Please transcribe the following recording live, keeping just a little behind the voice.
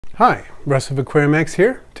Hi, Russ of Aquarium X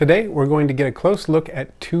here. Today we're going to get a close look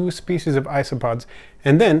at two species of isopods,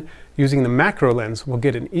 and then using the macro lens we'll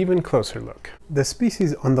get an even closer look. The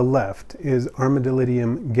species on the left is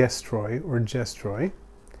Armadillidium gestroi or gestroi,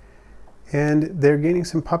 and they're gaining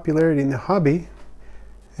some popularity in the hobby.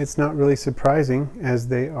 It's not really surprising as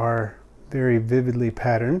they are very vividly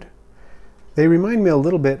patterned. They remind me a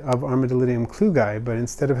little bit of Armadillidium klugi, but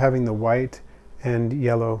instead of having the white and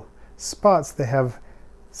yellow spots, they have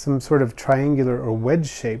some sort of triangular or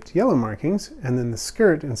wedge-shaped yellow markings, and then the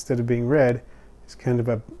skirt, instead of being red, is kind of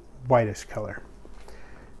a whitish color.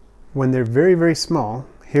 When they're very, very small,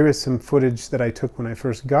 here is some footage that I took when I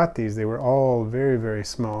first got these. They were all very, very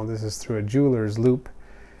small. This is through a jeweler's loupe,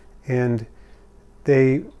 and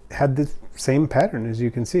they had the same pattern, as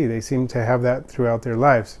you can see. They seem to have that throughout their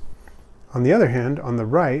lives. On the other hand, on the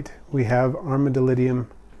right, we have Armadillidium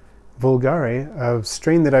vulgare, a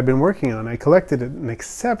strain that I've been working on. I collected an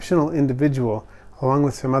exceptional individual along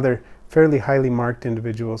with some other fairly highly marked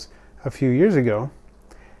individuals a few years ago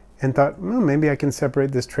and thought, well, maybe I can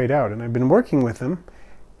separate this trait out. And I've been working with them,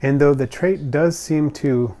 and though the trait does seem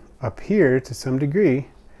to appear to some degree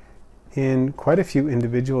in quite a few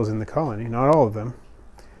individuals in the colony, not all of them,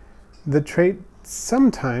 the trait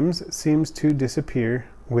sometimes seems to disappear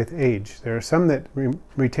with age. There are some that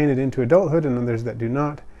retain it into adulthood and others that do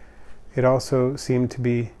not. It also seems to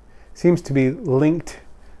be linked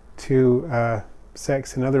to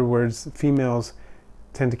sex. In other words, females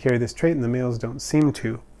tend to carry this trait and the males don't seem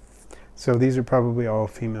to. So these are probably all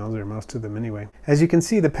females, or most of them anyway. As you can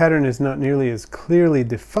see, the pattern is not nearly as clearly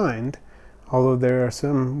defined, although there are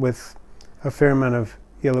some with a fair amount of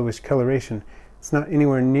yellowish coloration. It's not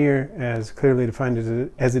anywhere near as clearly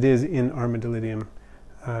defined as it is in Armadillidium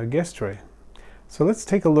gestroi. So let's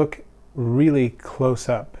take a look really close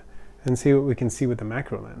up and see what we can see with the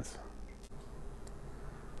macro lens.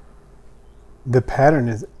 The pattern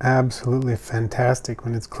is absolutely fantastic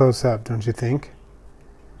when it's close up, don't you think?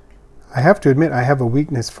 I have to admit I have a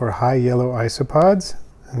weakness for high yellow isopods,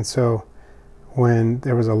 and so when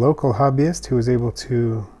there was a local hobbyist who was able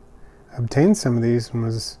to obtain some of these and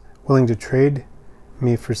was willing to trade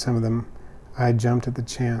me for some of them, I jumped at the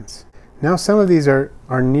chance. Now some of these are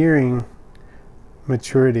nearing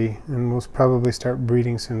maturity, and we'll probably start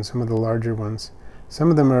breeding soon, some of the larger ones.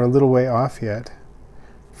 Some of them are a little way off yet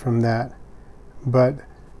from that, but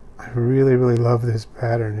I really, really love this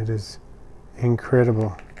pattern. It is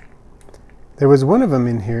incredible. There was one of them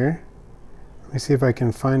in here, let me see if I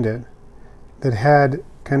can find it, that had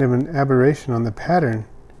kind of an aberration on the pattern.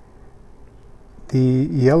 The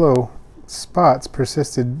yellow spots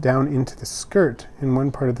persisted down into the skirt, in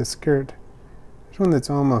one part of the skirt. There's one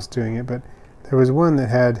that's almost doing it, but there was one that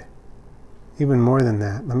had even more than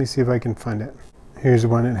that. Let me see if I can find it. Here's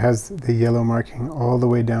one. It has the yellow marking all the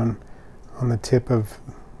way down on the tip of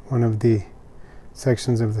one of the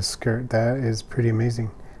sections of the skirt. That is pretty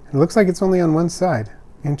amazing. It looks like it's only on one side.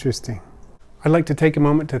 Interesting. I'd like to take a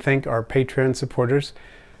moment to thank our Patreon supporters.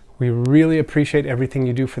 We really appreciate everything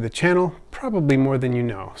you do for the channel, probably more than you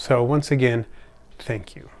know. So once again,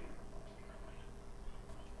 thank you.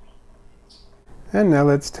 And now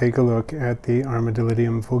let's take a look at the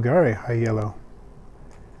Armadillidium vulgare high yellow.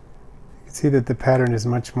 You can see that the pattern is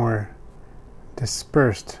much more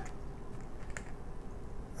dispersed.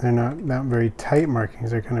 They're not very tight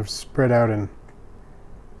markings, they're kind of spread out. And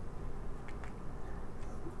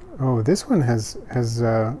oh, this one has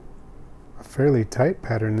a fairly tight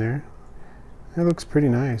pattern there. It looks pretty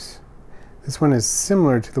nice. This one is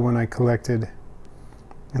similar to the one I collected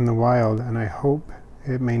in the wild, and I hope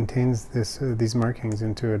it maintains these markings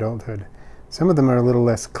into adulthood. Some of them are a little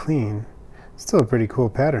less clean. Still a pretty cool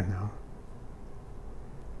pattern though.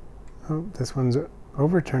 Oh, this one's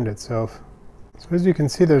overturned itself. So as you can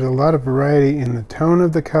see, there's a lot of variety in the tone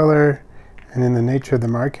of the color and in the nature of the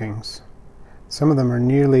markings. Some of them are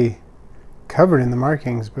nearly covered in the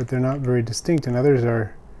markings, but they're not very distinct, and others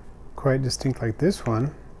are quite distinct, like this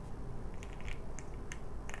one.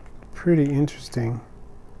 Pretty interesting.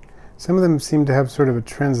 Some of them seem to have sort of a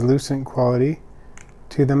translucent quality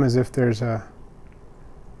to them, as if there's more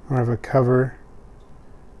of a cover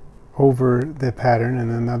over the pattern, and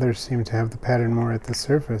then others seem to have the pattern more at the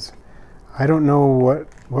surface. I don't know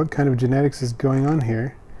what kind of genetics is going on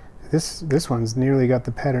here. This one's nearly got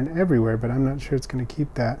the pattern everywhere, but I'm not sure it's going to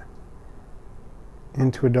keep that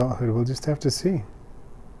into adulthood. We'll just have to see.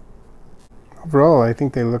 Overall, I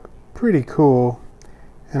think they look pretty cool,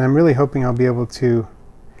 and I'm really hoping I'll be able to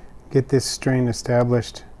get this strain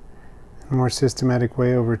established in a more systematic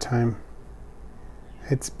way over time.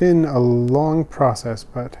 It's been a long process,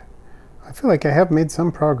 but I feel like I have made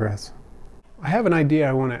some progress. I have an idea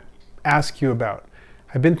I want to ask you about.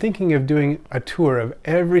 I've been thinking of doing a tour of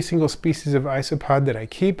every single species of isopod that I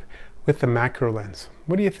keep with the macro lens.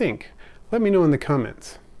 What do you think? Let me know in the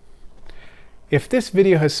comments. If this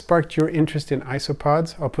video has sparked your interest in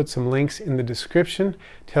isopods, I'll put some links in the description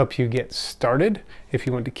to help you get started if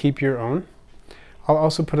you want to keep your own. I'll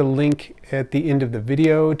also put a link at the end of the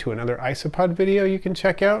video to another isopod video you can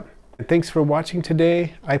check out. And thanks for watching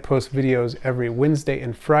today. I post videos every Wednesday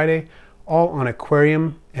and Friday, all on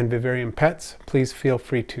aquarium and vivarium pets. Please feel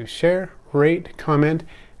free to share, rate, comment,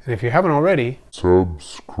 and if you haven't already,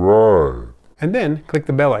 subscribe. And then click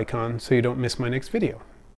the bell icon so you don't miss my next video.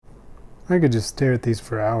 I could just stare at these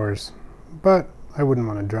for hours, but I wouldn't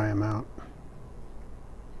want to dry them out.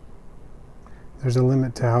 There's a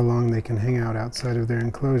limit to how long they can hang out outside of their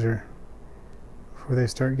enclosure before they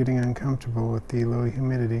start getting uncomfortable with the low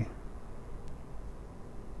humidity.